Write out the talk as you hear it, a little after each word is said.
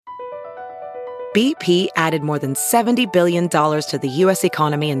BP added more than $70 billion to the U.S.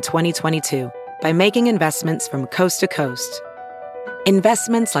 economy in 2022 by making investments from coast to coast.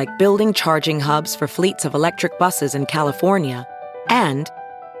 Investments like building charging hubs for fleets of electric buses in California and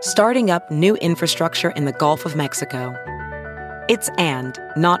starting up new infrastructure in the Gulf of Mexico. It's and,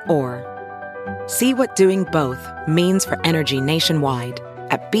 not or. See what doing both means for energy nationwide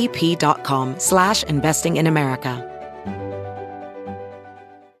at bp.com/investing in America.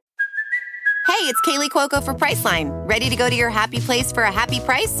 Hey, it's Kaylee Cuoco for Priceline. Ready to go to your happy place for a happy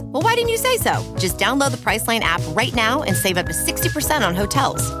price? Well, why didn't you say so? Just download the Priceline app right now and save up to 60% on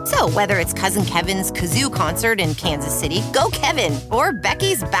hotels. So whether it's Cousin Kevin's Kazoo Concert in Kansas City, go Kevin, or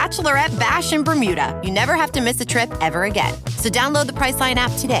Becky's Bachelorette Bash in Bermuda, you never have to miss a trip ever again. So download the Priceline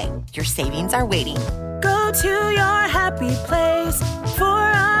app today. Your savings are waiting. Go to your happy place for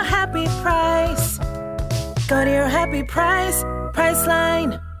a happy price. Go to your happy price,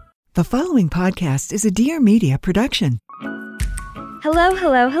 Priceline. The following podcast is a Dear Media production. Hello,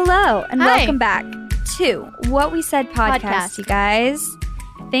 hello, hello, and Hi. welcome back to What We Said podcast, you guys.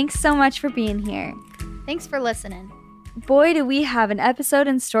 Thanks so much for being here. Thanks for listening. Boy, do we have an episode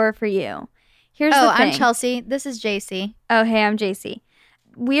in store for you. Here's the thing. I'm Chelsea. This is JC. Oh, hey, I'm JC.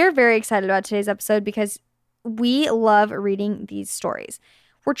 We are very excited about today's episode because we love reading these stories.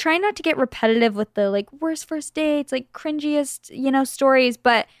 We're trying not to get repetitive with the worst first dates, cringiest, stories,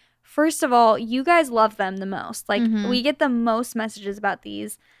 but first of all, you guys love them the most. We get the most messages about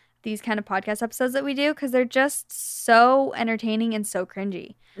these kind of podcast episodes that we do because they're just so entertaining and so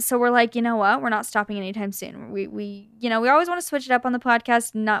cringy. So we're like, you know what? We're not stopping anytime soon. We always want to switch it up on the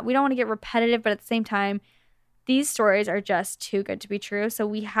podcast. We don't want to get repetitive, but at the same time, these stories are just too good to be true. So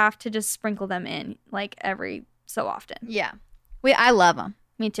we have to just sprinkle them in every so often. Yeah. I love them.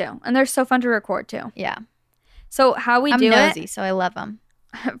 Me too. And they're so fun to record too. Yeah. So how we I'm do nosy, it. so I love them.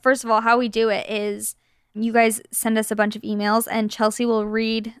 First of all, how we do it is you guys send us a bunch of emails and Chelsea will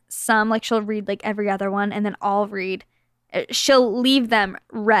read some, she'll read every other one, and then she'll leave them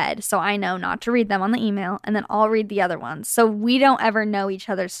read so I know not to read them on the email, and then I'll read the other ones. So we don't ever know each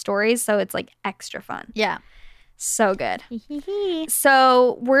other's stories, so it's extra fun. Yeah. So good.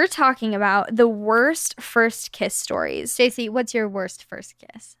 So we're talking about the worst first kiss stories. JC, what's your worst first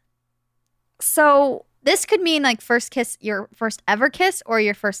kiss? So this could mean first kiss, your first ever kiss, or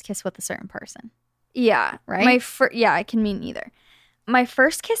your first kiss with a certain person. Yeah. Right? Yeah, it can mean either. My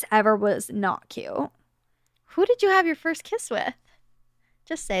first kiss ever was not cute. Who did you have your first kiss with?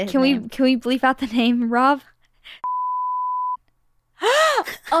 Just say his Can name. we bleep out the name, Rob?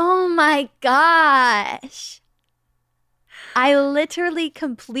 Oh my gosh. I literally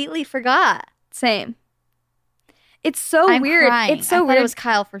completely forgot. Same. It's so I'm weird. Crying. It's so I thought weird. it was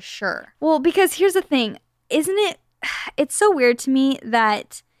Kyle for sure. Well, because here's the thing. Isn't it? It's so weird to me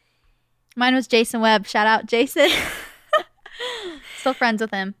that. Mine was Jason Webb. Shout out, Jason. Still friends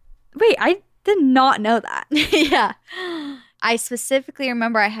with him. Wait, I did not know that. Yeah. I specifically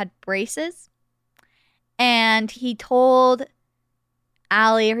remember I had braces, and he told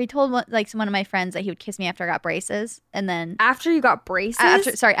Allie, or he told one of my friends that he would kiss me after I got braces, and then After you got braces?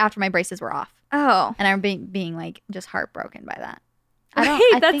 after my braces were off. Oh. And I remember being just heartbroken by that.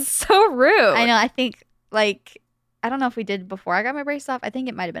 That's so rude. I know. I think I don't know if we did before I got my braces off. I think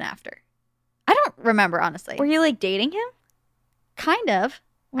it might have been after. I don't remember, honestly. Were you dating him? Kind of.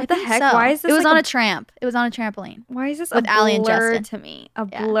 What I the think heck? so. Why is this It was on a tramp. It was on a trampoline. Why is this with a Allie and blur Justin. to me? A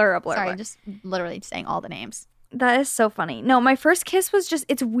Yeah. blur. Sorry, just literally saying all the names. That is so funny. No, my first kiss was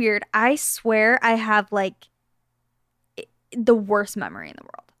it's weird. I swear I have the worst memory in the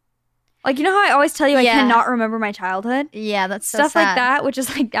world. You know how I always tell you I cannot remember my childhood? Yeah, that's so Stuff sad. like that, which is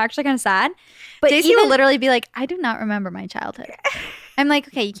actually kind of sad. But JC will literally be like, I do not remember my childhood. I'm like,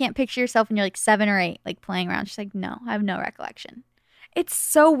 okay, you can't picture yourself when you're 7 or 8, playing around. She's like, no, I have no recollection. It's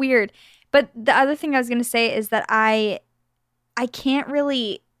so weird. But the other thing I was going to say is that I can't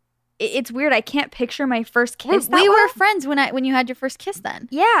really, it's weird. I can't picture my first kiss. We were friends when you had your first kiss then.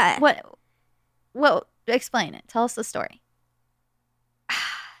 Yeah. What? Explain it. Tell us the story.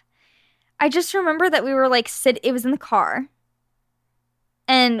 I just remember that we were it was in the car.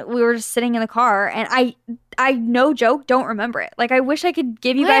 And we were just sitting in the car, and I no joke, don't remember it. I wish I could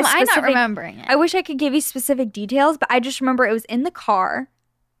give you guys I'm specific. not remembering it. I wish I could give you specific details, but I just remember it was in the car,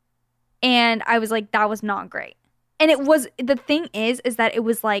 and I was like, that was not great. And it was, the thing is that it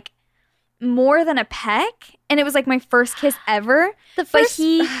was more than a peck, and it was my first kiss ever. But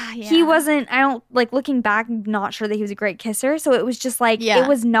he wasn't. I don't looking back, not sure that he was a great kisser. So it was just it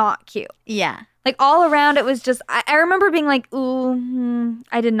was not cute. Yeah. All around, it was just, I remember being ooh,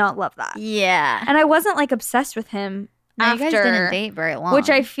 I did not love that. Yeah. And I wasn't obsessed with him No, after. you guys didn't date very long. Which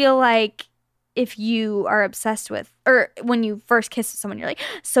I feel if you are obsessed with, or when you first kiss someone, you're like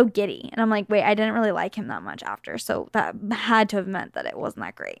so giddy. And I'm like, wait, I didn't really like him that much after. So that had to have meant that it wasn't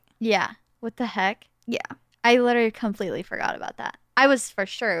that great. Yeah. What the heck? Yeah. I literally completely forgot about that. I was for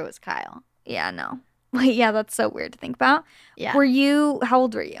sure it was Kyle. Yeah, no. Wait, yeah, that's so weird to think about. Yeah. How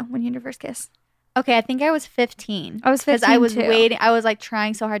old were you when you had your first kiss? Okay, I think I was 15. I was 15 because I was too. waiting. I was like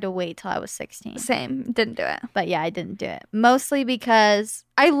trying so hard to wait till I was 16. Same. Didn't do it. But yeah, I didn't do it. Mostly because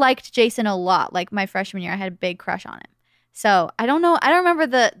I liked Jason a lot. Like my freshman year, I had a big crush on him. So I don't know. I don't remember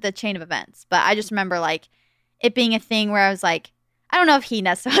the chain of events, but I just remember like it being a thing where I was like, I don't know if he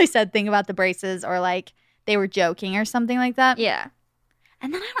necessarily said thing about the braces or like they were joking or something like that. Yeah.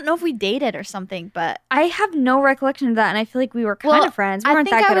 And then I don't know if we dated or something, but I have no recollection of that, and I feel like we were kind of friends. We weren't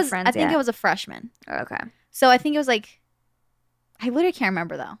that good of friends I think yet. I was a freshman. Okay. So I think it was like, I literally can't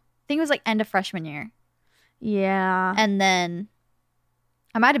remember though. I think it was like end of freshman year. Yeah. And then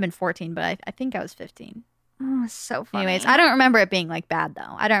I might have been 14, but I think I was 15. Oh, so funny. Anyways, I don't remember it being like bad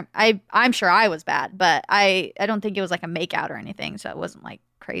though. I'm sure I was bad, but I don't think it was like a makeout or anything, so it wasn't like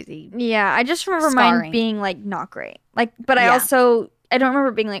crazy. Yeah, I just remember Scarring. mine being like not great. Like, but I Yeah. also I don't remember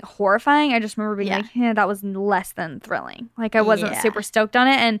it being like horrifying. I just remember being Yeah. like, yeah, that was less than thrilling. Like I wasn't Yeah. super stoked on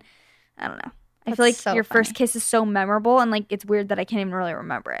it, and I don't know. I feel like That's so your first funny. kiss is so memorable, and like it's weird that I can't even really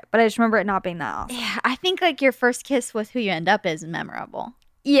remember it. But I just remember it not being that awesome. Yeah, I think like your first kiss with who you end up is memorable.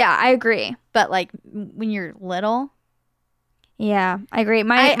 Yeah, I agree. But like when you're little, Yeah, I agree.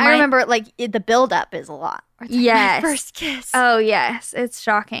 I remember like the build up is a lot. Or it's like, Yes. my first kiss. Oh yes, it's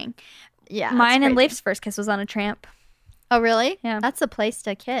shocking. yeah, Mine and crazy. Leif's first kiss was on a tramp. Oh really? Yeah. That's the place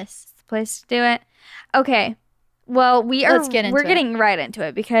to kiss. It's the place to do it. Okay. Well, Let's get into we're it. getting right into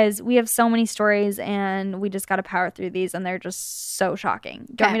it because we have so many stories and we just got to power through these and they're just so shocking.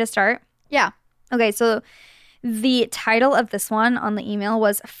 Do you want Okay. me to start? Yeah. Okay, so the title of this one on the email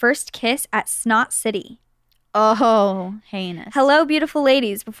was First Kiss at Snot City. Oh, heinous. Hello, beautiful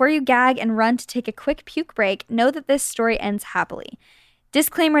ladies. Before you gag and run to take a quick puke break, know that this story ends happily.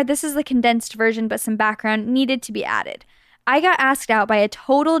 Disclaimer, this is the condensed version, but some background needed to be added. I got asked out by a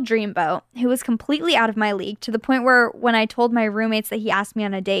total dreamboat who was completely out of my league to the point where when I told my roommates that he asked me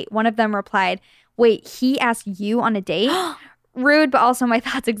on a date, one of them replied, "Wait, he asked you on a date?" Rude, but also my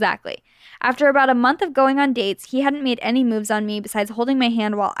thoughts exactly. After about a month of going on dates, he hadn't made any moves on me besides holding my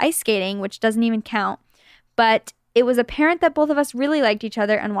hand while ice skating, which doesn't even count. But it was apparent that both of us really liked each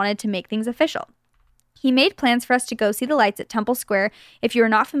other and wanted to make things official. He made plans for us to go see the lights at Temple Square. If you are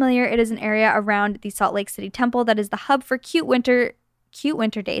not familiar, it is an area around the Salt Lake City Temple that is the hub for cute winter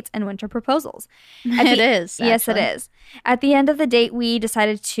dates and winter proposals. It is. Yes, it actually. is. At the end of the date, we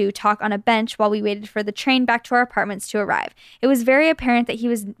decided to talk on a bench while we waited for the train back to our apartments to arrive. It was very apparent that he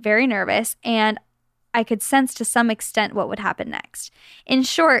was very nervous, and I could sense to some extent what would happen next. In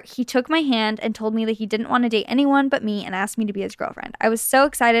short, he took my hand and told me that he didn't want to date anyone but me and asked me to be his girlfriend. I was so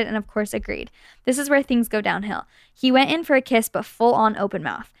excited and of course agreed. This is where things go downhill. He went in for a kiss but full on open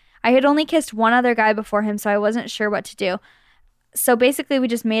mouth. I had only kissed one other guy before him, so I wasn't sure what to do. So basically, we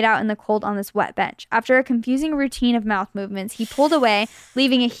just made out in the cold on this wet bench. After a confusing routine of mouth movements, he pulled away,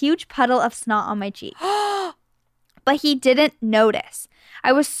 leaving a huge puddle of snot on my cheek. But he didn't notice.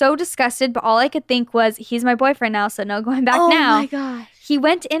 I was so disgusted, but all I could think was, he's my boyfriend now, so no going back now. Oh my gosh. He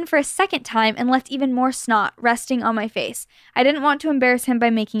went in for a second time and left even more snot resting on my face. I didn't want to embarrass him by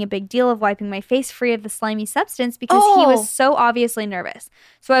making a big deal of wiping my face free of the slimy substance because he was so obviously nervous.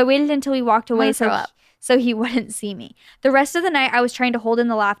 So I waited until he walked away so he wouldn't see me. The rest of the night, I was trying to hold in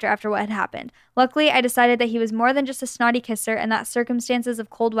the laughter after what had happened. Luckily, I decided that he was more than just a snotty kisser and that circumstances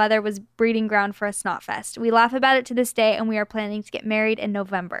of cold weather was breeding ground for a snot fest. We laugh about it to this day and we are planning to get married in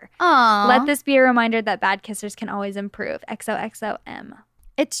November. Aww. Let this be a reminder that bad kissers can always improve. XOXOM.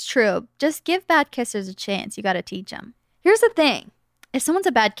 It's true. Just give bad kissers a chance. You got to teach them. Here's the thing. If someone's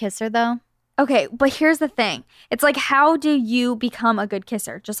a bad kisser, though, Okay, but here's the thing. It's like, how do you become a good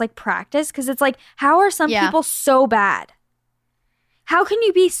kisser? Just like practice? Because it's like, how are some Yeah. people so bad? How can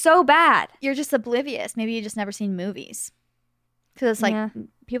you be so bad? you're just oblivious. Maybe you just never seen movies. Because it's like Yeah.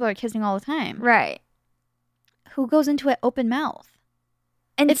 people are kissing all the time. Right. Who goes into it open mouth?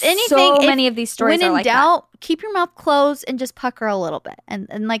 And If anything, so if- many of these stories when are in like doubt, keep your mouth closed and just pucker a little bit. And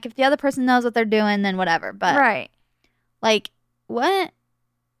like if the other person knows what they're doing, then whatever. that. But Right. like what?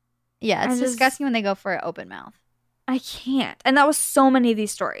 Yeah, it's I just- disgusting when they go for an open mouth. I can't. And that was so many of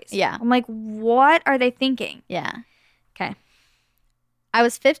these stories. Yeah. I'm like, what are they thinking? Yeah. Okay. I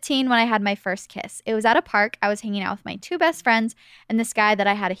was 15 when I had my first kiss. It was at a park. I was hanging out with my two best friends and this guy that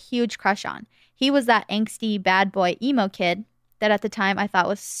I had a huge crush on. He was that angsty bad boy emo kid that at the time I thought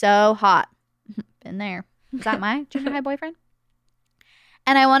was so hot. Been there. Is that my junior high boyfriend?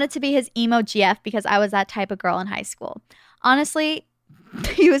 And I wanted to be his emo GF because I was that type of girl in high school. Honestly,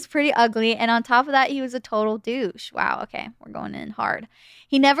 he was pretty ugly, and on top of that, he was a total douche. Wow, okay, we're going in hard.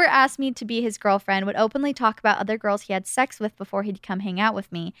 He never asked me to be his girlfriend, would openly talk about other girls he had sex with before he'd come hang out with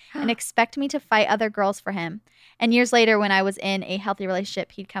me, and expect me to fight other girls for him. And years later, when I was in a healthy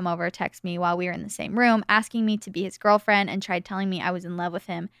relationship, he'd come over, text me while we were in the same room, asking me to be his girlfriend, and tried telling me I was in love with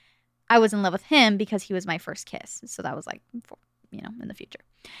him. I was in love with him because he was my first kiss. So that was like, in the future.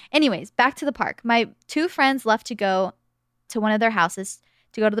 Anyways, back to the park. My 2 friends left to go to one of their houses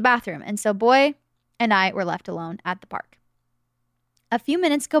to go to the bathroom. And so boy and I were left alone at the park. A few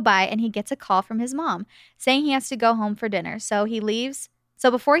minutes go by and he gets a call from his mom saying he has to go home for dinner. So he leaves.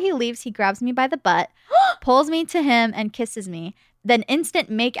 So before he leaves, he grabs me by the butt, pulls me to him and kisses me. Then instant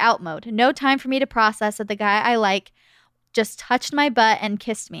make out mode. No time for me to process that the guy I like just touched my butt and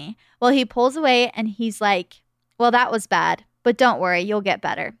kissed me. Well, he pulls away and he's like, well, that was bad, but don't worry, you'll get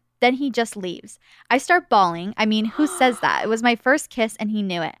better. Then he just leaves. I start bawling. I mean, who says that? It was my first kiss and he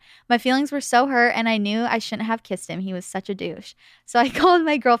knew it. My feelings were so hurt and I knew I shouldn't have kissed him. He was such a douche. So I called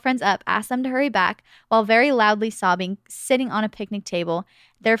my girlfriends up, asked them to hurry back while very loudly sobbing, sitting on a picnic table.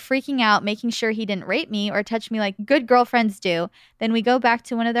 They're freaking out, making sure he didn't rape me or touch me like good girlfriends do. Then we go back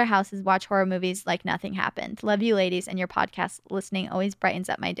to one of their houses, watch horror movies like nothing happened. Love you ladies, and your podcast listening always brightens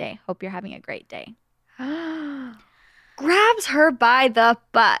up my day. Hope you're having a great day. Grabs her by the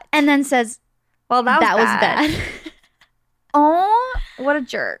butt. And then says, well, that was bad. Oh, what a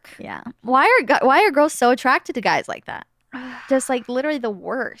jerk. Yeah. Why are girls so attracted to guys like that? Just like literally the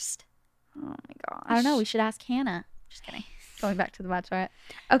worst. Oh my gosh. I don't know. We should ask Hannah. Just kidding. Going back to the Bachelorette.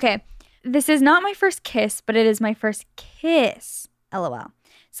 Okay. This is not my first kiss, but it is my first kiss. LOL.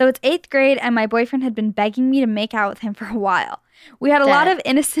 So it's 8th grade and my boyfriend had been begging me to make out with him for a while. We had a lot of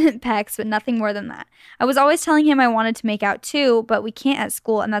innocent pecks, but nothing more than that. I was always telling him I wanted to make out too, but we can't at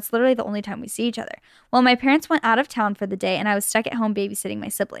school, and that's literally the only time we see each other. Well, my parents went out of town for the day, and I was stuck at home babysitting my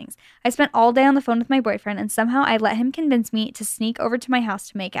siblings. I spent all day on the phone with my boyfriend, and somehow I let him convince me to sneak over to my house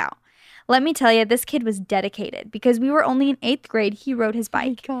to make out. Let me tell you, this kid was dedicated. Because we were only in 8th grade, he rode his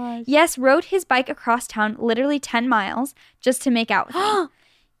bike. Oh my gosh. Yes, rode his bike across town, literally 10 miles, just to make out with me.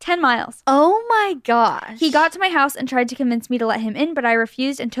 10 miles. Oh my gosh. He got to my house and tried to convince me to let him in, but I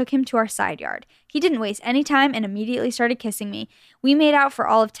refused and took him to our side yard. He didn't waste any time and immediately started kissing me. We made out for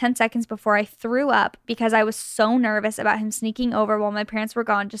all of 10 seconds before I threw up because I was so nervous about him sneaking over while my parents were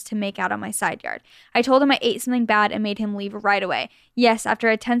gone just to make out on my side yard. I told him I ate something bad and made him leave right away. Yes, after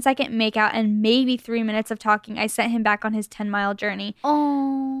a 10-second makeout and maybe 3 minutes of talking, I sent him back on his 10-mile journey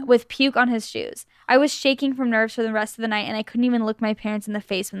with puke on his shoes. I was shaking from nerves for the rest of the night, and I couldn't even look my parents in the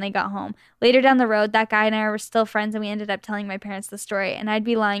face when they got home. Later down the road, that guy and I were still friends, and we ended up telling my parents the story, and I'd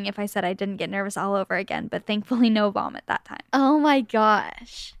be lying if I said I didn't get nervous all over again, but thankfully no vomit that time. Oh my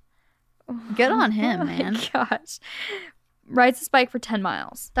gosh. Good on him, man. Oh my gosh. Rides his bike for 10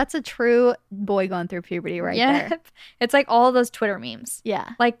 miles. That's a true boy going through puberty right there. It's like all those Twitter memes. Yeah.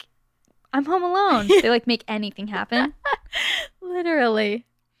 Like, I'm home alone. They like make anything happen. Literally.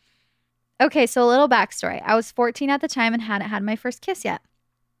 Okay, so a little backstory. I was 14 at the time and hadn't had my first kiss yet.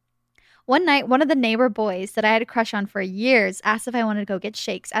 One night, one of the neighbor boys that I had a crush on for years asked if I wanted to go get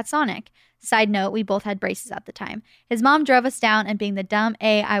shakes at Sonic. Side note, we both had braces at the time. His mom drove us down, and being the dumb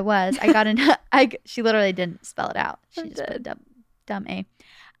A I was, I got she literally didn't spell it out. She just put dumb A.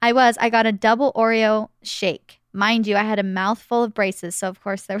 I got a double Oreo shake. Mind you, I had a mouthful of braces, so of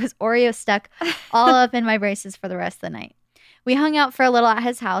course there was Oreo stuck all up in my braces for the rest of the night. We hung out for a little at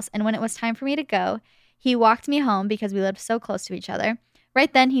his house, and when it was time for me to go, he walked me home because we lived so close to each other.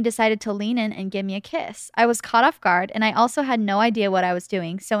 Right then, he decided to lean in and give me a kiss. I was caught off guard, and I also had no idea what I was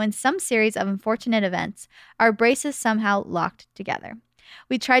doing, so in some series of unfortunate events, our braces somehow locked together.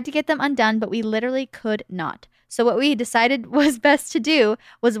 We tried to get them undone, but we literally could not. So what we decided was best to do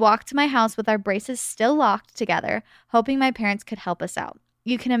was walk to my house with our braces still locked together, hoping my parents could help us out.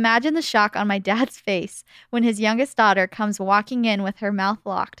 You can imagine the shock on my dad's face when his youngest daughter comes walking in with her mouth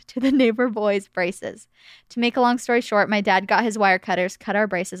locked to the neighbor boy's braces. To make a long story short, my dad got his wire cutters, cut our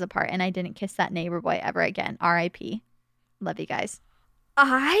braces apart, and I didn't kiss that neighbor boy ever again. R.I.P. Love you guys.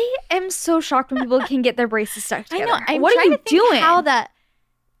 I am so shocked when people can get their braces stuck together. I know. I'm what trying are you to think doing? how that,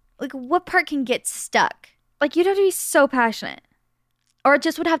 like, what part can get stuck? Like, you'd have to be so passionate. Or it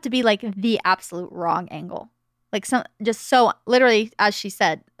just would have to be, like, the absolute wrong angle. Like, some just so, literally, as she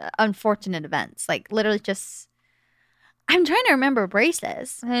said, unfortunate events. Like, literally just, I'm trying to remember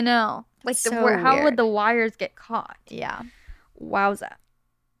braces. I know. Like, So how would weird. the wires get caught? Yeah. Wowza.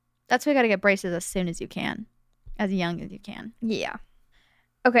 That's why you got to get braces as soon as you can. As young as you can. Yeah.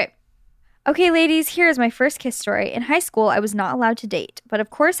 Okay. Okay, ladies, here is my first kiss story. In high school, I was not allowed to date, but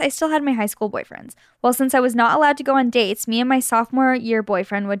of course, I still had my high school boyfriends. Well, since I was not allowed to go on dates, me and my sophomore year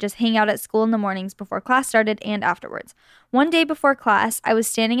boyfriend would just hang out at school in the mornings before class started and afterwards. One day before class, I was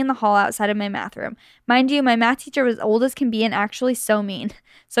standing in the hall outside of my math room. Mind you, my math teacher was old as can be and actually so mean.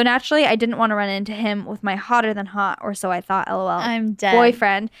 So naturally, I didn't want to run into him with my hotter than hot, or so I thought, lol, I'm dead.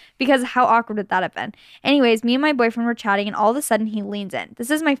 boyfriend, because how awkward would that have been? Anyways, me and my boyfriend were chatting and all of a sudden he leans in.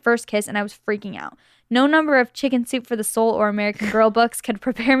 This is my first kiss and I was freaking out. No number of Chicken Soup for the Soul or American Girl books could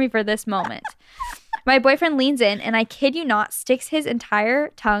prepare me for this moment. My boyfriend leans in and I kid you not, sticks his entire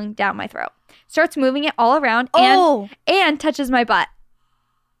tongue down my throat. Starts moving it all around and touches my butt.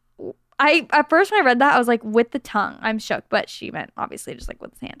 At first when I read that, I was like, with the tongue. I'm shook, but she meant obviously just like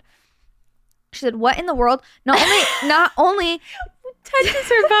with his hand. She said, what in the world? Not only Touches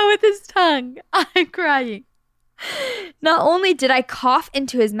her butt with his tongue. I'm crying. Not only did I cough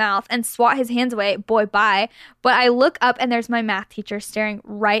into his mouth and swat his hands away, boy, bye, but I look up and there's my math teacher staring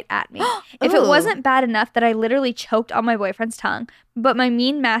right at me. If it wasn't bad enough that I literally choked on my boyfriend's tongue, but my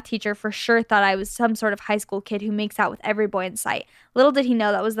mean math teacher for sure thought I was some sort of high school kid who makes out with every boy in sight. Little did he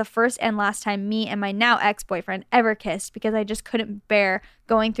know that was the first and last time me and my now ex-boyfriend ever kissed because I just couldn't bear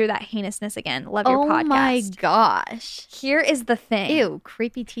going through that heinousness again. Love your podcast. Oh my gosh. Here is the thing. Ew,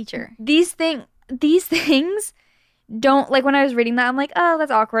 creepy teacher. These things don't, like, when I was reading that, I'm like, oh,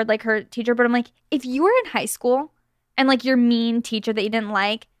 that's awkward, like her teacher. But I'm like, if you were in high school and like your mean teacher that you didn't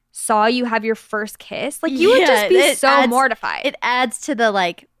like saw you have your first kiss, like you would just be so mortified. It adds to the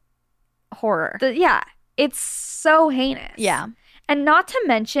like horror. It's so heinous. Yeah. And not to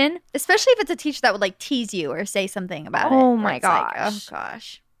mention, especially if it's a teacher that would like tease you or say something about it. Oh my gosh. gosh. Oh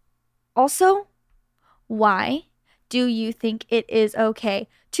gosh. Also, why do you think it is okay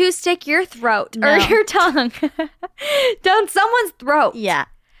to stick your throat or your tongue down someone's throat? Yeah.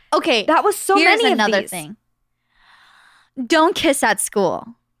 Okay. That was so Here's many of another these. thing. Don't kiss at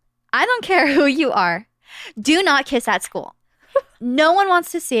school. I don't care who you are. Do not kiss at school. No one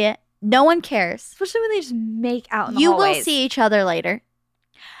wants to see it. No one cares. Especially when they just make out in the You hallways. will see each other later.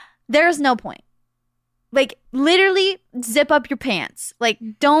 There's no point. Like, literally zip up your pants. Like,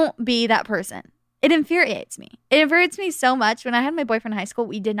 don't be that person. It infuriates me. It infuriates me so much. When I had my boyfriend in high school,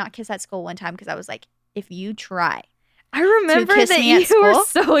 we did not kiss at school one time because I was like, if you try. I remember kiss that me at you were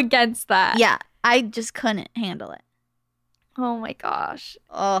school? so against that. Yeah. I just couldn't handle it. Oh my gosh.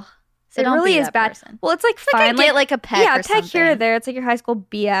 Oh. So It don't really be is that bad. person. Well, it's like It's like fine. I get like a peck yeah, or a peck here or something. there. It's like your high school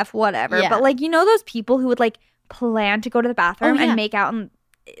BF, whatever. Yeah. But like, you know those people who would like plan to go to the bathroom Oh, yeah. and make out in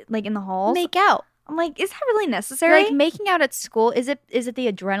the halls? Make out. I'm like, is that really necessary? Like making out at school, is it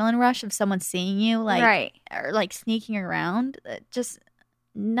the adrenaline rush of someone seeing you like right. or like sneaking around? Just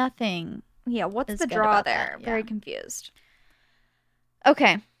nothing. Yeah, what's is the good draw about there? that, yeah. Very confused.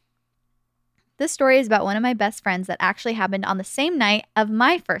 Okay. This story is about one of my best friends that actually happened on the same night of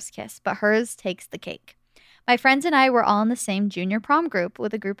my first kiss, but hers takes the cake. My friends and I were all in the same junior prom group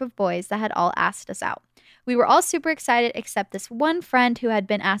with a group of boys that had all asked us out. We were all super excited except this one friend who had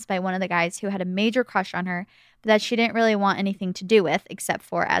been asked by one of the guys who had a major crush on her, but that she didn't really want anything to do with except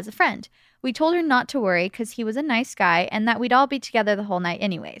for as a friend. We told her not to worry because he was a nice guy and that we'd all be together the whole night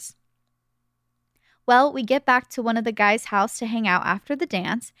anyways. Well, we get back to one of the guys' house to hang out after the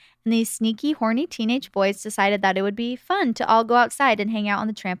dance, and these sneaky, horny teenage boys decided that it would be fun to all go outside and hang out on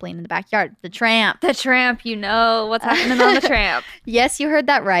the trampoline in the backyard. The tramp. The tramp, you know what's happening on the tramp. Yes, you heard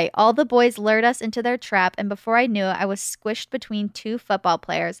that right. All the boys lured us into their trap, and before I knew it, I was squished between two football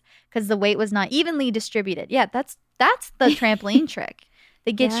players because the weight was not evenly distributed. Yeah, that's the trampoline trick.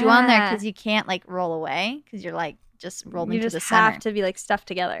 They get you on there Yeah. because you can't like roll away because you're like just rolled You into just the center. have to be like stuffed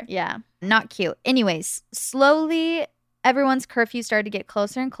together. Yeah, not cute. Anyways, slowly everyone's curfew started to get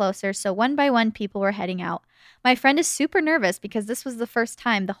closer and closer, so one by one people were heading out. My friend is super nervous because this was the first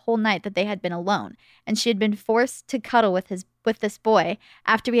time the whole night that they had been alone, and she had been forced to cuddle with this boy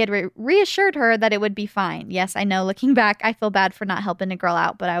after we had reassured her that it would be fine. Yes, I know, looking back, I feel bad for not helping a girl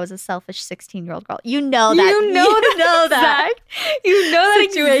out, but I was a selfish 16-year-old girl. You know that. You know that. You know that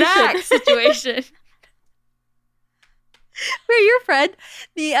Situation. exact situation. For your friend,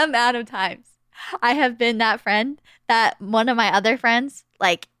 the amount of times I have been that friend that one of my other friends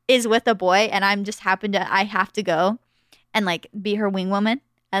like is with a boy and I have to go and like be her wing woman,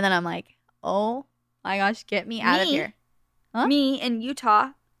 and then I'm like, oh my gosh, get me out of here. Huh? Me in Utah.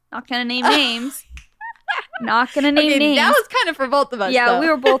 Not gonna name names. Not gonna name names. That was kind of for both of us. yeah, though. we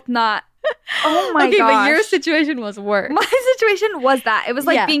were both not. Oh my okay, gosh. but your situation was worse. My situation was that. It was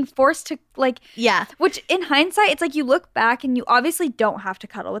like Yeah. being forced to like, Yeah. which in hindsight, it's like you look back and you obviously don't have to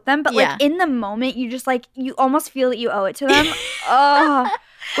cuddle with them, but Yeah. like in the moment, you just like, you almost feel that you owe it to them. Oh,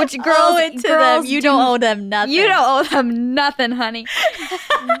 Which Owe it to them. You don't owe them nothing. You don't owe them nothing, honey.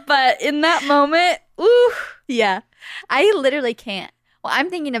 But in that moment, ooh. Yeah. I literally can't. Well, I'm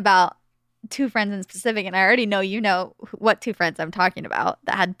thinking about two friends in specific, and I already know you know what two friends I'm talking about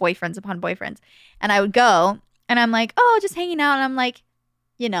that had boyfriends upon boyfriends. And I would go, and I'm like, oh, just hanging out. And I'm like,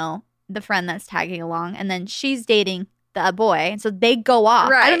 you know, the friend that's tagging along. And then she's dating the boy. And so they go off.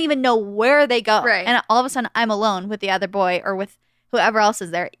 Right. I don't even know where they go. Right. And all of a sudden, I'm alone with the other boy or with whoever else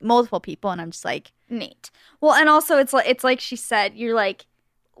is there, multiple people. And I'm just like, Neat. Well, and also it's like she said, you're like,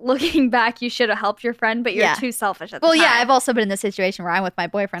 looking back, you should have helped your friend, but you're too selfish at the time. Well, yeah, I've also been in this situation where I'm with my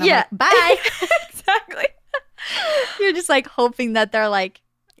boyfriend. I'm like, bye. Exactly. You're just like hoping that they're like,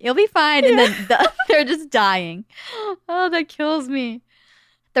 you'll be fine. And then they're just dying. Oh, that kills me.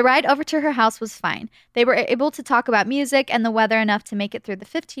 The ride over to her house was fine. They were able to talk about music and the weather enough to make it through the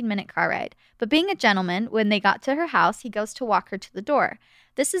 15-minute car ride. But being a gentleman, when they got to her house, he goes to walk her to the door.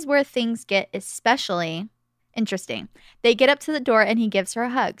 This is where things get especially interesting. They get up to the door and he gives her a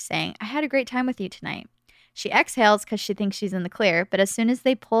hug, saying, I had a great time with you tonight. She exhales because she thinks she's in the clear, but as soon as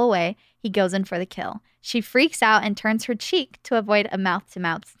they pull away, he goes in for the kill. She freaks out and turns her cheek to avoid a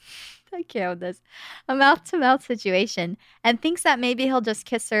mouth-to-mouth. I can't with this. A mouth-to-mouth situation, and thinks that maybe he'll just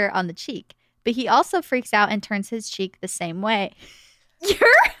kiss her on the cheek. But he also freaks out and turns his cheek the same way.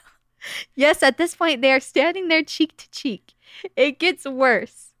 Yes, at this point, they are standing there cheek to cheek. It gets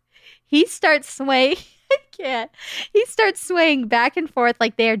worse. He starts swaying. I can't. He starts swaying back and forth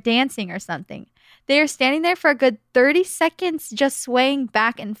like they are dancing or something. They are standing there for a good 30 seconds just swaying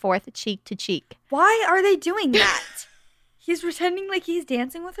back and forth cheek to cheek. Why are they doing that? He's pretending like he's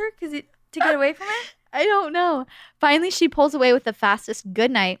dancing with her to get away from her? I don't know. Finally, she pulls away with the fastest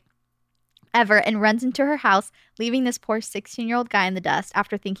good night ever and runs into her house, leaving this poor 16-year-old guy in the dust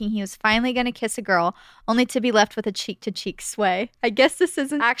after thinking he was finally going to kiss a girl, only to be left with a cheek-to-cheek sway. I guess this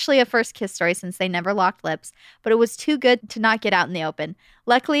isn't actually a first kiss story since they never locked lips, but it was too good to not get out in the open.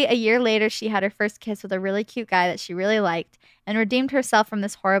 Luckily, a year later, she had her first kiss with a really cute guy that she really liked and redeemed herself from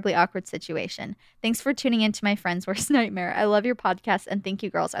this horribly awkward situation. Thanks for tuning in to my friend's worst nightmare. I love your podcast, and thank you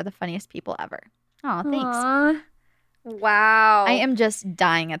girls are the funniest people ever. Aw, thanks. Aww. Wow. I am just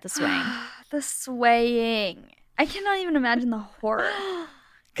dying at the swaying. The swaying. I cannot even imagine the horror.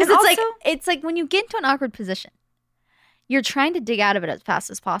 Because it's like when you get into an awkward position, you're trying to dig out of it as fast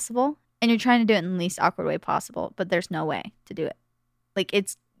as possible, and you're trying to do it in the least awkward way possible, but there's no way to do it. Like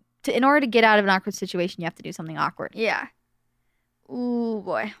in order to get out of an awkward situation, you have to do something awkward. Yeah. Ooh,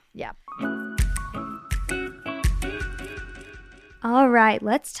 boy. Yeah. All right,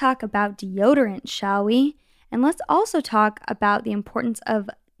 let's talk about deodorant, shall we? And let's also talk about the importance of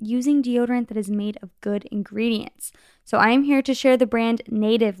using deodorant that is made of good ingredients. So I am here to share the brand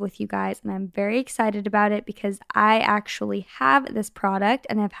Native with you guys, and I'm very excited about it because I actually have this product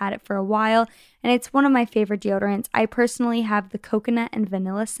and I've had it for a while, and it's one of my favorite deodorants. I personally have the coconut and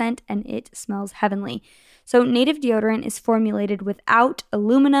vanilla scent, and it smells heavenly. So Native deodorant is formulated without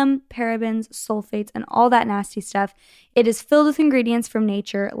aluminum, parabens, sulfates, and all that nasty stuff. It is filled with ingredients from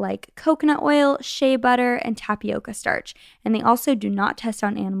nature like coconut oil, shea butter, and tapioca starch. And they also do not test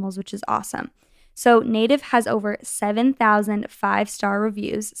on animals, which is awesome. So Native has over 7,000 5-star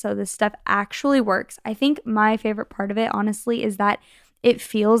reviews. So this stuff actually works. I think my favorite part of it, honestly, is that it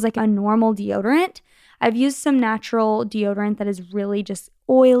feels like a normal deodorant. I've used some natural deodorant that is really just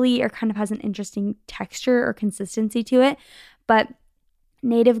oily or kind of has an interesting texture or consistency to it, but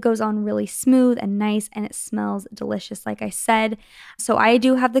Native goes on really smooth and nice, and it smells delicious, like I said. So I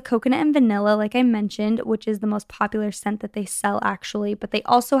do have the coconut and vanilla, like I mentioned, which is the most popular scent that they sell actually, but they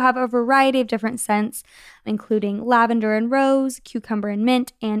also have a variety of different scents, including lavender and rose, cucumber and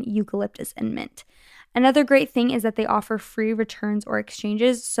mint, and eucalyptus and mint. Another great thing is that they offer free returns or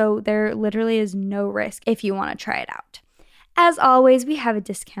exchanges, so there literally is no risk if you want to try it out. As always, we have a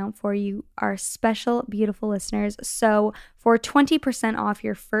discount for you, our special, beautiful listeners. So for 20% off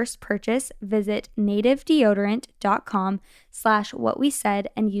your first purchase, visit nativedeodorant.com/whatwesaid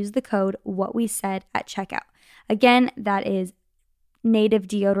and use the code whatwesaid at checkout. Again, that is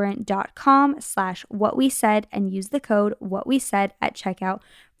nativedeodorant.com/whatwesaid and use the code whatwesaid at checkout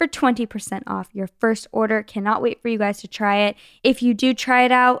for 20% off your first order. Cannot wait for you guys to try it. If you do try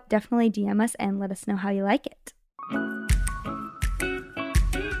it out, definitely DM us and let us know how you like it.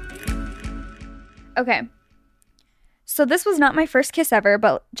 Okay, so this was not my first kiss ever,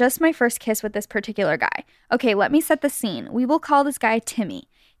 but just my first kiss with this particular guy. Okay, let me set the scene. We will call this guy Timmy.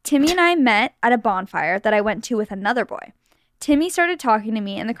 Timmy and I met at a bonfire that I went to with another boy. Timmy started talking to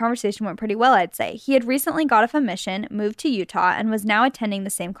me, and the conversation went pretty well, I'd say. He had recently got off a mission, moved to Utah, and was now attending the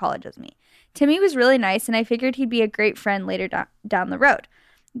same college as me. Timmy was really nice, and I figured he'd be a great friend later down the road.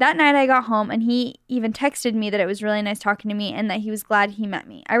 That night I got home and he even texted me that it was really nice talking to me and that he was glad he met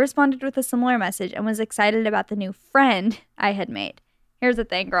me. I responded with a similar message and was excited about the new friend I had made. Here's the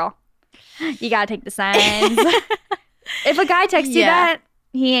thing, girl. You gotta take the signs. If a guy texts you that,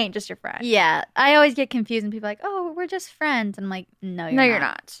 he ain't just your friend. Yeah. I always get confused and people are like, oh, we're just friends. And I'm like, no, you're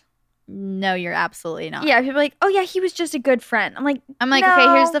not. No, you're absolutely not. Yeah, people are like, oh yeah, he was just a good friend. I'm like, no.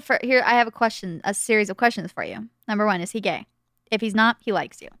 Okay, here I have a series of questions for you. Number 1, is he gay? If he's not, he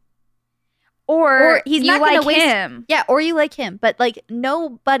likes you. Or he's not like gonna waste him. Yeah, or you like him. But like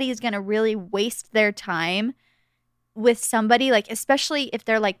nobody's gonna really waste their time with somebody, like especially if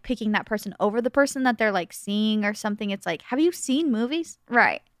they're like picking that person over the person that they're like seeing or something. It's like, have you seen movies?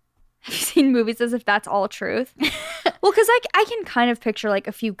 Right. Have you seen movies as if that's all truth? Well, because I can kind of picture like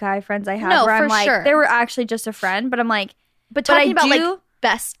a few guy friends I have where I'm like, sure. They were actually just a friend, but I'm like, but talking about like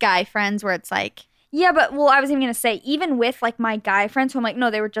best guy friends where it's like, yeah, but well, I was even going to say, even with like my guy friends who I'm like,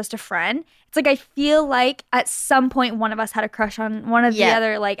 no, they were just a friend. It's like I feel like at some point one of us had a crush on one of the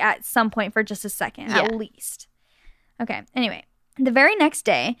other, like at some point for just a second, at least. Okay, anyway, the very next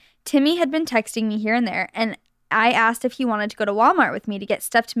day, Timmy had been texting me here and there, and I asked if he wanted to go to Walmart with me to get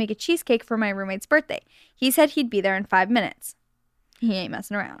stuff to make a cheesecake for my roommate's birthday. He said he'd be there in 5 minutes. He ain't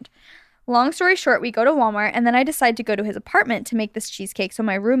messing around. Long story short, we go to Walmart, and then I decide to go to his apartment to make this cheesecake so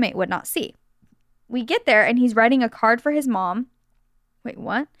my roommate would not see. We get there, and he's writing a card for his mom. Wait,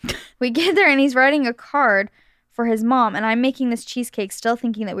 what? We get there, and he's writing a card for his mom, and I'm making this cheesecake still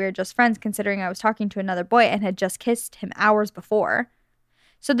thinking that we were just friends, considering I was talking to another boy and had just kissed him hours before.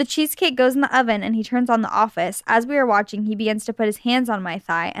 So the cheesecake goes in the oven, and he turns on the office. As we are watching, he begins to put his hands on my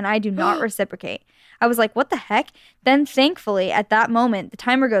thigh, and I do not reciprocate. I was like, what the heck? Then, thankfully, at that moment, the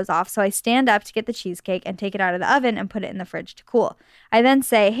timer goes off, so I stand up to get the cheesecake and take it out of the oven and put it in the fridge to cool. I then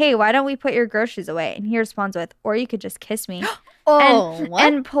say, hey, why don't we put your groceries away? And he responds with, or you could just kiss me.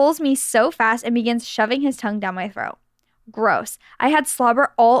 And pulls me so fast and begins shoving his tongue down my throat. Gross. I had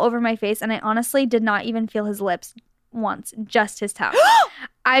slobber all over my face, and I honestly did not even feel his lips once, just his tongue.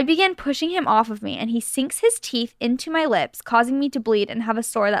 I began pushing him off of me, and he sinks his teeth into my lips, causing me to bleed and have a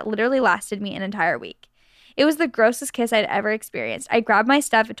sore that literally lasted me an entire week. It was the grossest kiss I'd ever experienced. I grabbed my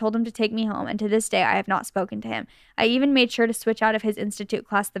stuff and told him to take me home, and to this day, I have not spoken to him. I even made sure to switch out of his institute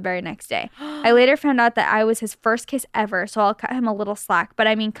class the very next day. I later found out that I was his first kiss ever, so I'll cut him a little slack, but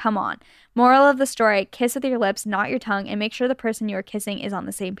I mean, come on. Moral of the story, kiss with your lips, not your tongue, and make sure the person you are kissing is on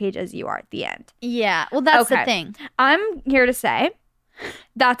the same page as you are at the end. Yeah, well, that's the thing. I'm here to say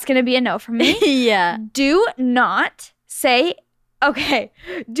that's going to be a no from me. Yeah. Do not say,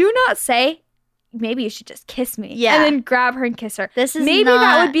 maybe you should just kiss me. Yeah. And then grab her and kiss her. Maybe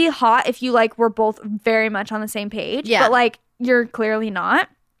that would be hot if you like were both very much on the same page. Yeah. But like you're clearly not.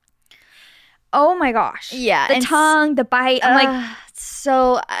 Oh my gosh. Yeah. The tongue, the bite. I'm like,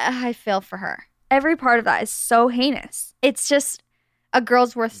 so I feel for her. Every part of that is so heinous. It's just a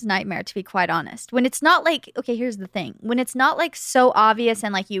girl's worst nightmare, to be quite honest. When it's not like, okay, here's the thing. When it's not like so obvious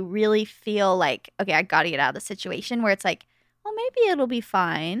and like you really feel like, okay, I got to get out of the situation, where it's like, well, maybe it'll be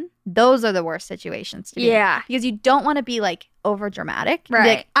fine. Those are the worst situations to be in. Because you don't want to be like over dramatic. Right.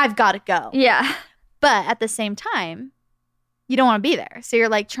 Like, I've got to go. Yeah. But at the same time, you don't want to be there. So you're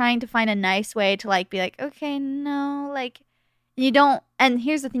like trying to find a nice way to like be like, okay, no, like, you don't. And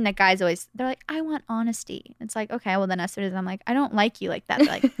here's the thing that guys always, they're like, I want honesty. It's like, okay, well then as soon as I'm like, I don't like you like that. They're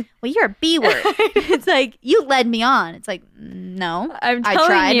like, well, you're a B word. It's like, you led me on. It's like, no, I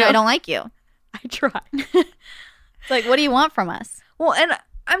tried. No, I don't like you. I tried. It's like, what do you want from us? Well, and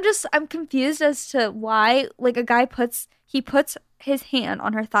I'm confused as to why, like, a guy puts his hand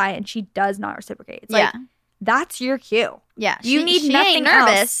on her thigh and she does not reciprocate. It's like, that's your cue. Yeah. You need she nothing ain't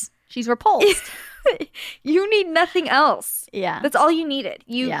nervous. Else. She's repulsed. You need nothing else. Yeah. That's all you needed.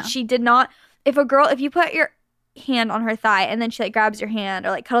 She did not, if you put your hand on her thigh and then she like grabs your hand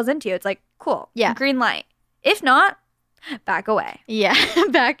or like cuddles into you, it's like, cool. Yeah. Green light. If not, back away. Yeah.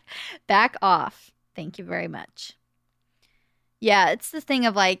 back off. Thank you very much. Yeah, it's the thing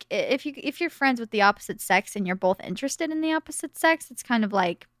of like, if you're friends with the opposite sex and you're both interested in the opposite sex, it's kind of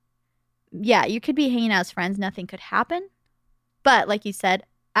like, yeah, you could be hanging out as friends, nothing could happen. But like you said,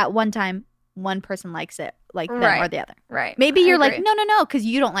 at one time, one person likes it, like them or the other. Right. Maybe you're like, no, because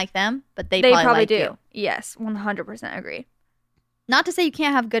you don't like them, but they probably like do. You. Yes, 100% agree. Not to say you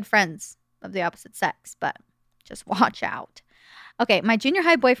can't have good friends of the opposite sex, but just watch out. Okay, my junior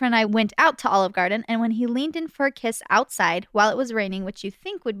high boyfriend and I went out to Olive Garden, and when he leaned in for a kiss outside while it was raining, which you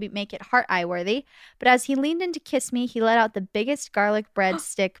think would make it heart-eye worthy, but as he leaned in to kiss me, he let out the biggest garlic bread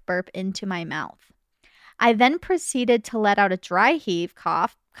stick burp into my mouth. I then proceeded to let out a dry heave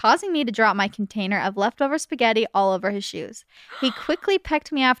cough, causing me to drop my container of leftover spaghetti all over his shoes. He quickly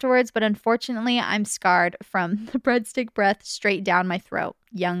pecked me afterwards, but unfortunately, I'm scarred from the breadstick breath straight down my throat.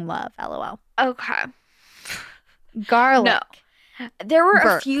 Young love, LOL. Okay. Garlic. No. There were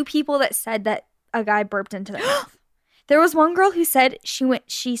Burp. a few people that said that a guy burped into their mouth. There was one girl who said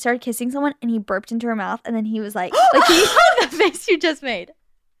she started kissing someone and he burped into her mouth, and then he was like The face you just made.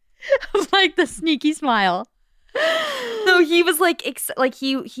 Like the sneaky smile. no, he was like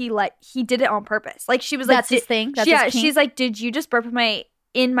he did it on purpose. Like she was like, That's his thing? That's yeah, his kink? she's like, did you just burp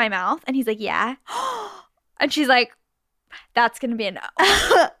in my mouth? And he's like, yeah. And she's like, that's gonna be a no.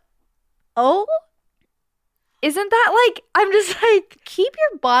 Oh, Isn't that like, I'm just like, keep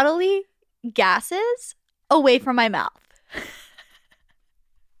your bodily gases away from my mouth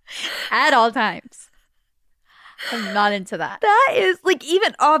at all times. I'm not into that. that is like,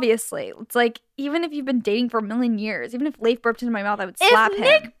 even obviously, it's like, even if you've been dating for a million years, even if Leif burped into my mouth, I would slap If him.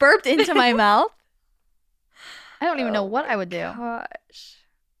 Nick burped into my mouth, I don't even know what I would do. Gosh,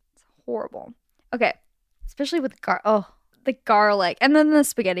 it's horrible. Okay, Especially with the garlic and then the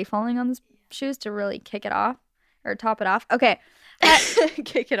spaghetti falling on the shoes to really kick it off or top it off. Okay.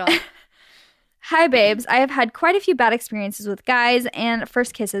 kick it off. Hi, babes. I have had quite a few bad experiences with guys and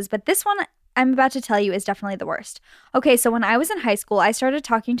first kisses, but this one I'm about to tell you is definitely the worst. Okay, so when I was in high school, I started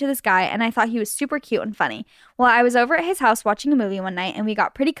talking to this guy and I thought he was super cute and funny. Well, I was over at his house watching a movie one night and we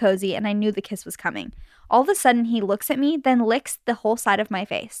got pretty cozy and I knew the kiss was coming. All of a sudden, he looks at me, then licks the whole side of my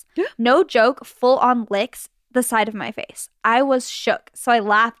face. No joke, full on licks the side of my face. I was shook, so I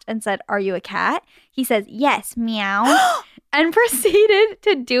laughed and said, "Are you a cat?" He says, "Yes, meow," and proceeded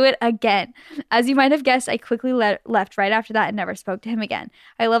to do it again. As you might have guessed, I quickly left right after that and never spoke to him again.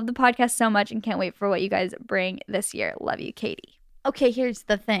 I love the podcast so much and can't wait for what you guys bring this year. Love you, Katie. Okay, here's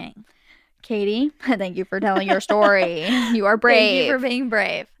the thing. Katie, thank you for telling your story. You are brave. Thank you for being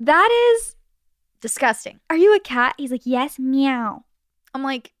brave. That is, Disgusting. are you a cat? He's like, "Yes, meow." I'm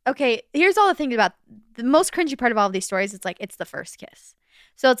like, okay, here's all the things about the most cringy part of all of these stories. It's like, it's the first kiss.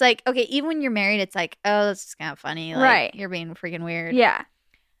 So it's like, okay, even when you're married, it's like, oh, that's just kind of funny. Like, Right. You're being freaking weird. Yeah.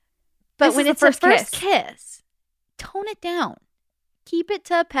 But This when is it's the the first first kiss, tone it down. Keep it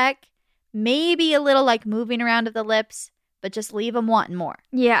to a peck. Maybe a little like moving around of the lips, but just leave them wanting more.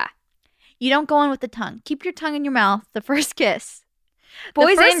 Yeah. You don't go in with the tongue. Keep your tongue in your mouth. The first kiss.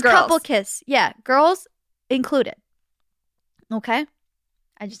 Boys the first and girls. couple kiss. Yeah, girls included. Okay?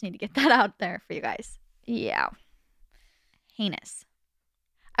 I just need to get that out there for you guys. Yeah. Heinous.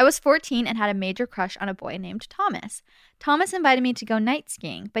 I was 14 and had a major crush on a boy named Thomas. Thomas invited me to go night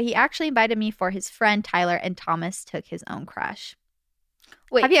skiing, but he actually invited me for his friend Tyler, and Thomas took his own crush.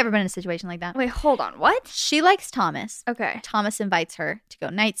 Wait. Have you ever been in a situation like that? Wait, hold on. What? She likes Thomas. Okay. Thomas invites her to go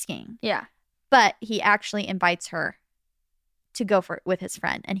night skiing, Yeah. but he actually invites her to go with his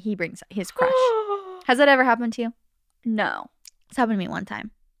friend, and he brings his crush. Has that ever happened to you? No. It's happened to me one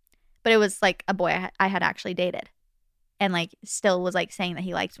time, but it was like a boy I had actually dated, and like still was like saying that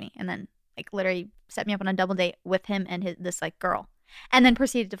he liked me, and then like literally set me up on a double date with him and this like girl, and then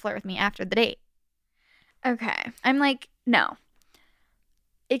proceeded to flirt with me after the date. Okay. I'm like, No.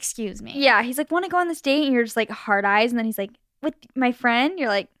 excuse me. Yeah. He's like, want to go on this date? And you're just like hard eyes. And then he's like, with my friend? You're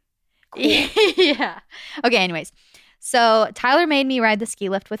like, cool. Yeah. Okay, anyways. So Tyler made me ride the ski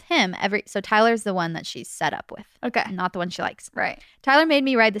lift with him so Tyler's the one that she's set up with. Okay. Not the one she likes. Right. Tyler made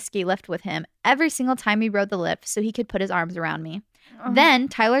me ride the ski lift with him every single time we rode the lift so he could put his arms around me. Uh-huh. Then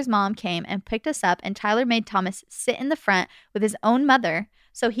Tyler's mom came and picked us up, and Tyler made Thomas sit in the front with his own mother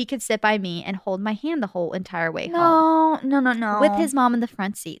so he could sit by me and hold my hand the whole entire way home. No. With his mom in the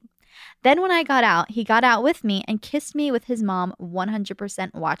front seat. Then when I got out, he got out with me and kissed me with his mom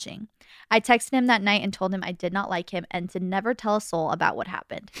 100% watching. I texted him that night and told him I did not like him and to never tell a soul about what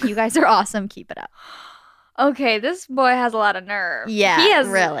happened. You guys are awesome. Keep it up. Okay, this boy has a lot of nerve. Yeah,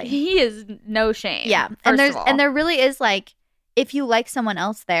 really. He is no shame. Yeah. First of all. And there really is like, if you like someone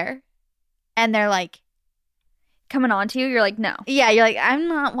else there and they're like, coming on to you, you're like, no. yeah, you're like, I'm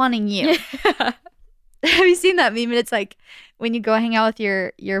not wanting you. Have you seen that meme? And it's like when you go hang out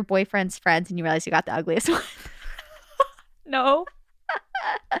with your boyfriend's friends and you realize you got the ugliest one. No.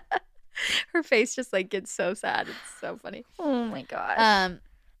 Her face just like gets so sad. It's so funny. Oh my gosh. Um,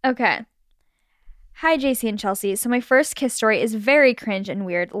 Okay. Hi, JC and Chelsea. So my first kiss story is very cringe and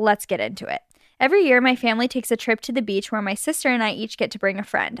weird. Let's get into it. Every year, my family takes a trip to the beach where my sister and I each get to bring a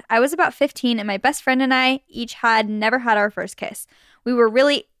friend. I was about 15, and my best friend and I each had never had our first kiss. We were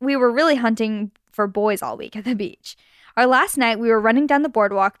really hunting for boys all week at the beach. Our last night, we were running down the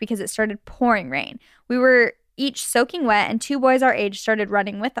boardwalk because it started pouring rain. We were each soaking wet, and 2 boys our age started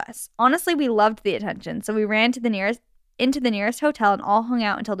running with us. Honestly, we loved the attention, so we ran into the nearest hotel and all hung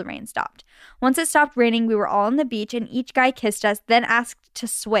out until the rain stopped. Once it stopped raining, we were all on the beach, and each guy kissed us, then asked to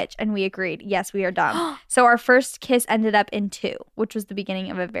switch, and we agreed. Yes, we are dumb. So our first kiss ended up in 2, which was the beginning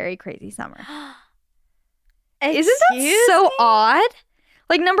of a very crazy summer. Isn't that so odd?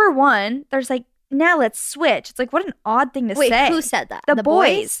 Like, number 1, there's like, now let's switch. It's like, what an odd thing to say. Wait, who said that? The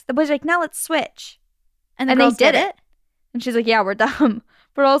boys. The boys are like, now let's switch. And the And they girls did it. And she's like, yeah, we're dumb.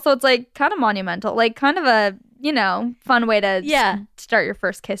 But also it's like kind of monumental. Like kind of a, fun way to start your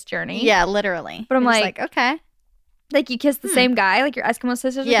first kiss journey. Yeah, literally. But I'm You're just like, okay. Like you kiss the same guy, like your Eskimo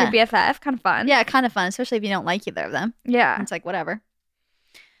sisters with your BFF. Kind of fun. Yeah, kind of fun, especially if you don't like either of them. Yeah. It's like, whatever.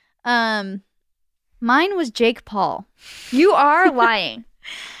 Mine was Jake Paul. You are lying.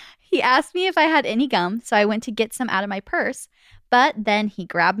 He asked me if I had any gum, so I went to get some out of my purse. But then he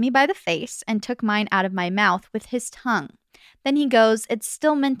grabbed me by the face and took mine out of my mouth with his tongue. Then he goes, "It's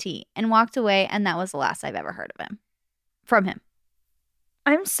still minty," and walked away, and that was the last I've ever heard of him. From him.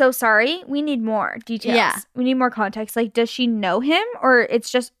 I'm so sorry. We need more details. Yeah. We need more context. Like, does she know him? Or it's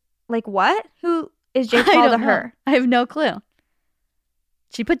just, like, what? Who is Jake Paul to her? I have no clue.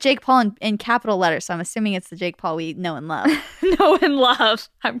 She put Jake Paul in capital letters, so I'm assuming it's the Jake Paul we know and love. Know and love.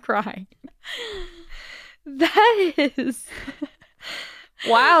 I'm crying. That is...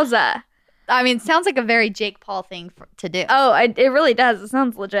 Wowza. I mean, sounds like a very Jake Paul thing to do. Oh, it really does. It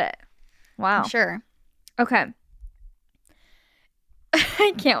sounds legit. Wow. I'm sure. Okay.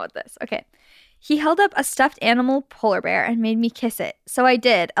 I can't with this. Okay. He held up a stuffed animal polar bear and made me kiss it. So I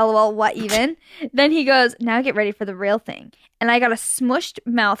did. LOL, what even? Then he goes, "Now get ready for the real thing." And I got a smushed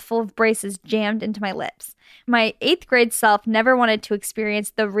mouth full of braces jammed into my lips. My 8th grade self never wanted to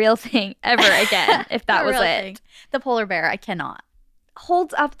experience the real thing ever again, if that was real it. thing. The polar bear, I cannot.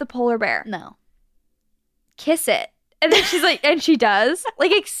 Holds up the polar bear. No. Kiss it. And then she's like, and she does.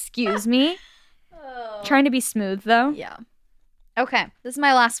 Like, excuse me. Trying to be smooth, though. Yeah. Okay, this is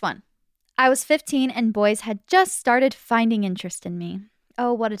my last one. I was 15 and boys had just started finding interest in me.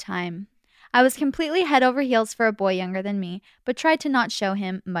 Oh, what a time. I was completely head over heels for a boy younger than me, but tried to not show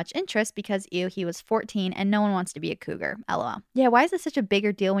him much interest because, he was 14 and no one wants to be a cougar. LOL. Yeah, why is this such a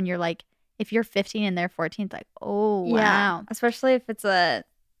bigger deal when you're like, if you're 15 and they're 14, it's like, oh, wow. Yeah, especially if it's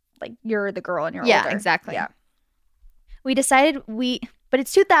you're the girl and you're older. Yeah, exactly. Yeah. We decided but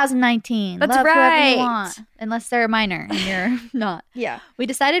it's 2019. That's Love right. whoever you want, unless they're a minor and you're not. Yeah. We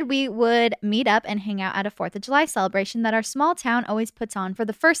decided we would meet up and hang out at a 4th of July celebration that our small town always puts on for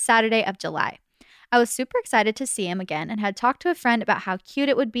the first Saturday of July. I was super excited to see him again and had talked to a friend about how cute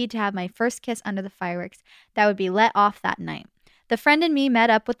it would be to have my first kiss under the fireworks that would be let off that night. The friend and me met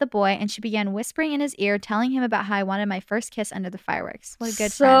up with the boy, and she began whispering in his ear, telling him about how I wanted my first kiss under the fireworks. What a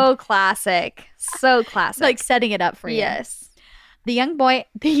good friend. So classic. So classic. Like setting it up for you. Yes. The young boy,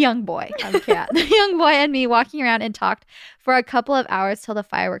 I'm a cat. The young boy and me walking around and talked for a couple of hours till the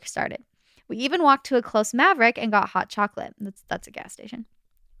fireworks started. We even walked to a close Maverick and got hot chocolate. That's a gas station,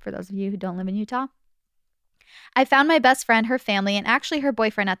 for those of you who don't live in Utah. I found my best friend, her family, and actually her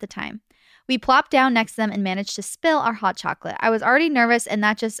boyfriend at the time. We plopped down next to them and managed to spill our hot chocolate. I was already nervous and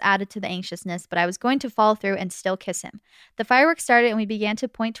that just added to the anxiousness, but I was going to follow through and still kiss him. The fireworks started and we began to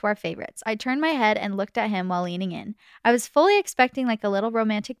point to our favorites. I turned my head and looked at him while leaning in. I was fully expecting like a little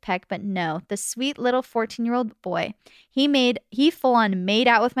romantic peck, but no, the sweet little 14-year-old boy, he full on made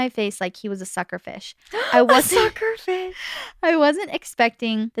out with my face like he was a sucker fish. I wasn't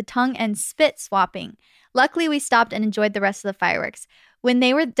expecting the tongue and spit swapping. Luckily, we stopped and enjoyed the rest of the fireworks. When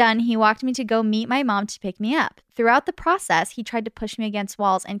they were done, he walked me to go meet my mom to pick me up. Throughout the process, he tried to push me against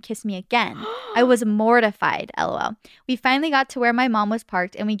walls and kiss me again. I was mortified, LOL. We finally got to where my mom was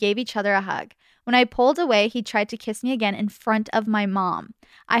parked and we gave each other a hug. When I pulled away, he tried to kiss me again in front of my mom.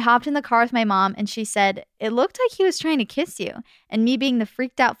 I hopped in the car with my mom and she said, "It looked like he was trying to kiss you." And me being the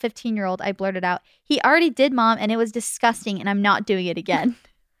freaked out 15-year-old, I blurted out, "He already did, Mom, and it was disgusting and I'm not doing it again."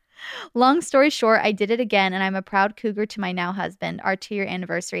 Long story short, I did it again, and I'm a proud cougar to my now husband. Our 2-year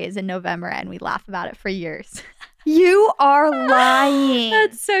anniversary is in November, and we laugh about it for years. You are lying.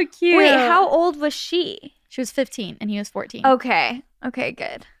 That's so cute. Wait, how old was she? She was 15, and he was 14. Okay,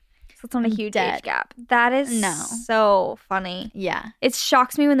 good. So it's not a huge age gap. That is so funny. Yeah. It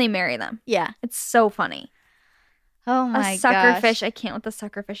shocks me when they marry them. Yeah. It's so funny. Oh my gosh. A sucker fish. I can't with the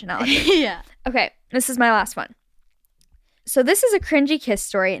sucker fish analogy. Yeah. Okay, this is my last one. So this is a cringy kiss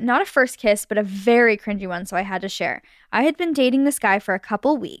story. Not a first kiss, but a very cringy one, so I had to share. I had been dating this guy for a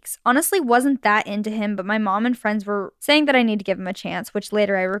couple weeks. Honestly, wasn't that into him, but my mom and friends were saying that I need to give him a chance, which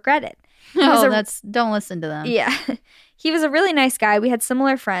later I regretted. Don't listen to them. Yeah. He was a really nice guy. We had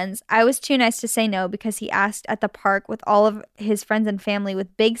similar friends. I was too nice to say no because he asked at the park with all of his friends and family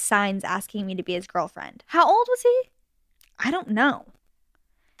with big signs asking me to be his girlfriend. How old was he? I don't know.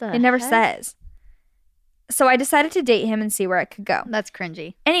 The It never heck? says. So I decided to date him and see where it could go. That's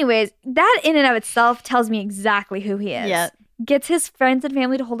cringy. Anyways, that in and of itself tells me exactly who he is. Yeah. Gets his friends and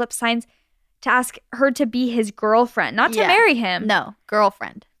family to hold up signs to ask her to be his girlfriend, not to Yeah. marry him. No,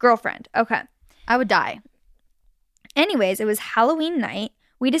 girlfriend. Girlfriend. Okay. I would die. Anyways, it was Halloween night.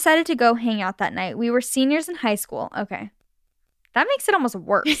 We decided to go hang out that night. We were seniors in high school. Okay. That makes it almost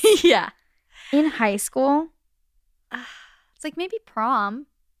worse. Yeah. In high school? It's like maybe prom.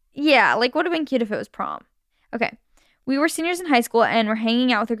 Yeah, like would have been cute if it was prom. Okay. We were seniors in high school and we're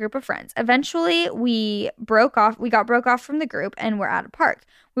hanging out with a group of friends. Eventually, we broke off from the group and we're at a park.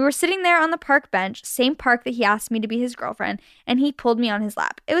 We were sitting there on the park bench, same park that he asked me to be his girlfriend, and he pulled me on his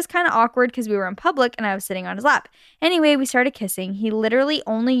lap. It was kind of awkward because we were in public and I was sitting on his lap. Anyway, we started kissing. He literally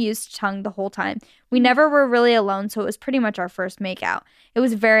only used tongue the whole time. We never were really alone, so it was pretty much our first makeout. It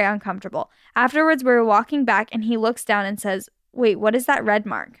was very uncomfortable. Afterwards, we were walking back and he looks down and says, "Wait, what is that red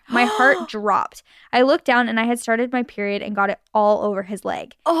mark?" My heart dropped. I looked down and I had started my period and got it all over his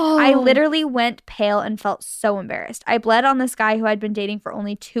leg. Oh. I literally went pale and felt so embarrassed. I bled on this guy who I'd been dating for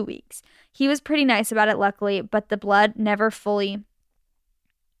only 2 weeks. He was pretty nice about it, luckily, but the blood never fully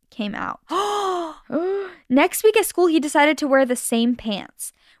came out. Next week at school, he decided to wear the same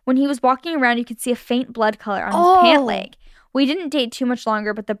pants. When he was walking around, you could see a faint blood color on his pant leg. We didn't date too much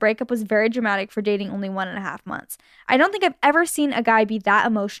longer, but the breakup was very dramatic for dating only 1.5 months. I don't think I've ever seen a guy be that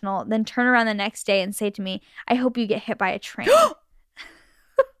emotional, then turn around the next day and say to me, "I hope you get hit by a train."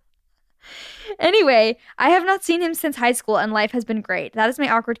 Anyway, I have not seen him since high school and life has been great. That is my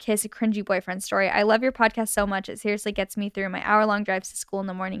awkward kiss, a cringy boyfriend story. I love your podcast so much. It seriously gets me through my hour-long drives to school in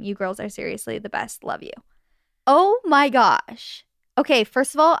the morning. You girls are seriously the best. Love you. Oh my gosh. Okay,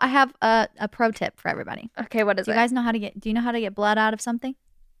 first of all, I have a pro tip for everybody. Okay, what is Do it? you guys know how to get? Do you know how to get blood out of something?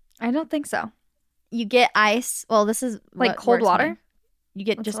 I don't think so. You get ice. Well, this is Like what cold works for water? me. You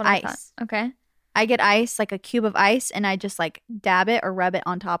get That's just what I thought. ice. Okay. I get ice, like a cube of ice, and I just like dab it or rub it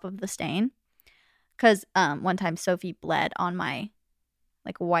on top of the stain. Because one time Sophie bled on my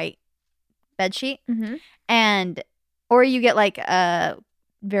like white bed sheet, Mm-hmm. and or you get like a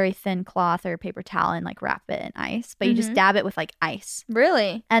very thin cloth or paper towel and like wrap it in ice, but you just Mhm. dab it with like ice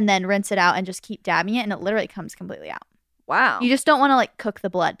Really? and then rinse it out and just keep dabbing it, and it literally comes completely out. Wow. You just don't want to like cook the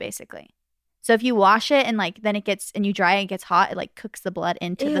blood, basically. So if you wash it and like then it gets and you dry it and it gets hot, it like cooks the blood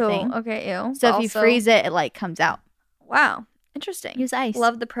into Ew. the thing. Okay, ew. So But if you also- freeze it, it like comes out. Wow. Interesting. Use ice.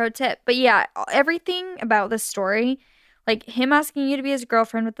 Love the pro tip. But yeah, everything about this story, like him asking you to be his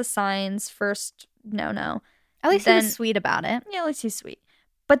girlfriend with the signs, first, no. At least he then- was sweet about it. Yeah, at least he's sweet.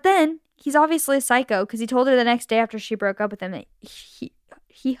 But then he's obviously a psycho because he told her the next day after she broke up with him that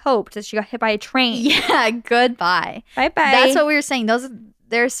he hoped that she got hit by a train. Yeah, goodbye. Bye-bye. That's what we were saying.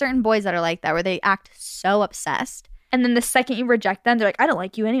 There are certain boys that are like that where they act so obsessed. And then the second you reject them, they're like, "I don't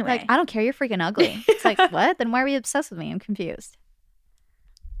like you anyway." Like, I don't care, you're freaking ugly. It's like, what? Then why are you obsessed with me? I'm confused.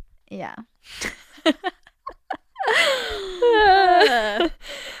 Yeah.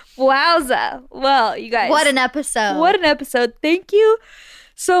 Wowza. Well, you guys. What an episode. What an episode. Thank you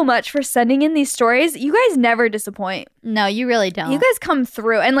so much for sending in these stories. You guys never disappoint. No, you really don't. You guys come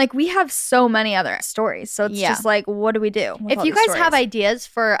through, and like we have so many other stories. So it's Yeah. just like, what do we do? with If all you these guys have stories? ideas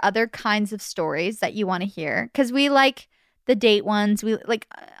for other kinds of stories that you want to hear, because we like the date ones, we like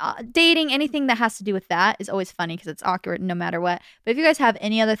dating, anything that has to do with that is always funny because it's awkward no matter what. But if you guys have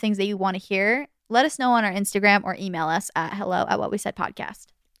any other things that you want to hear, let us know on our Instagram or email us at hello@whatwesaidpodcast.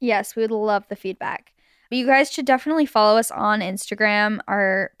 Yes, we would love the feedback. But you guys should definitely follow us on Instagram.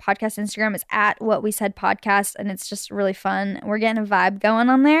 Our podcast Instagram is at What We Said Podcast, and it's just really fun. We're getting a vibe going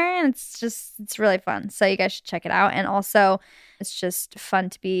on there, and it's really fun. So you guys should check it out. And also, it's just fun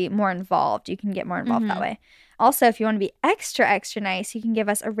to be more involved. You can get more involved that way. Also, if you want to be extra, extra nice, you can give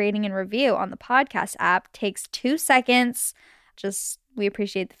us a rating and review on the podcast app. Takes 2 seconds. We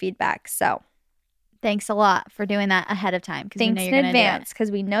appreciate the feedback. So Thanks a lot for doing that ahead of time. thanks we know in you're gonna advance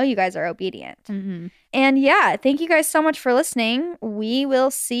because we know you guys are obedient. do it. Mm-hmm. And yeah, thank you guys so much for listening. We will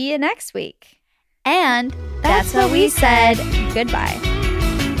see you next week. And That's what we said. Goodbye.